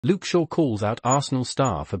Luke Shaw calls out Arsenal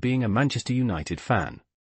star for being a Manchester United fan.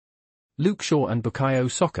 Luke Shaw and Bukayo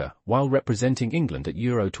Saka, while representing England at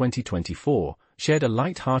Euro 2024, shared a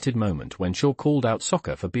light-hearted moment when Shaw called out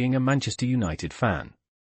Saka for being a Manchester United fan.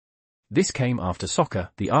 This came after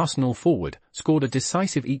Saka, the Arsenal forward, scored a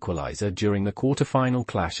decisive equaliser during the quarter-final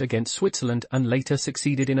clash against Switzerland and later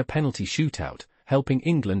succeeded in a penalty shootout, helping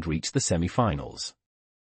England reach the semi-finals.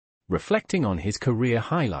 Reflecting on his career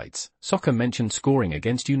highlights, Saka mentioned scoring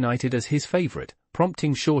against United as his favourite,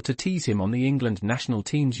 prompting Shaw to tease him on the England national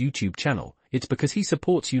team's YouTube channel. "It's because he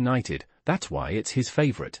supports United, that's why it's his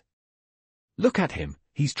favourite. Look at him,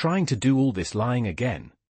 he's trying to do all this lying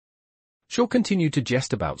again." Shaw continued to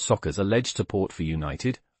jest about Saka's alleged support for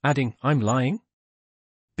United, adding, "I'm lying?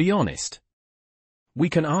 Be honest. We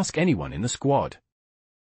can ask anyone in the squad.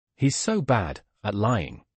 He's so bad at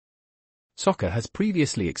lying." Saka has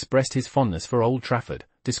previously expressed his fondness for Old Trafford,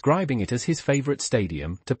 describing it as his favourite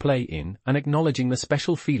stadium to play in and acknowledging the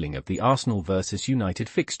special feeling of the Arsenal vs United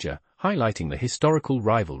fixture, highlighting the historical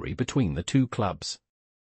rivalry between the two clubs.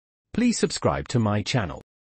 Please subscribe to my channel.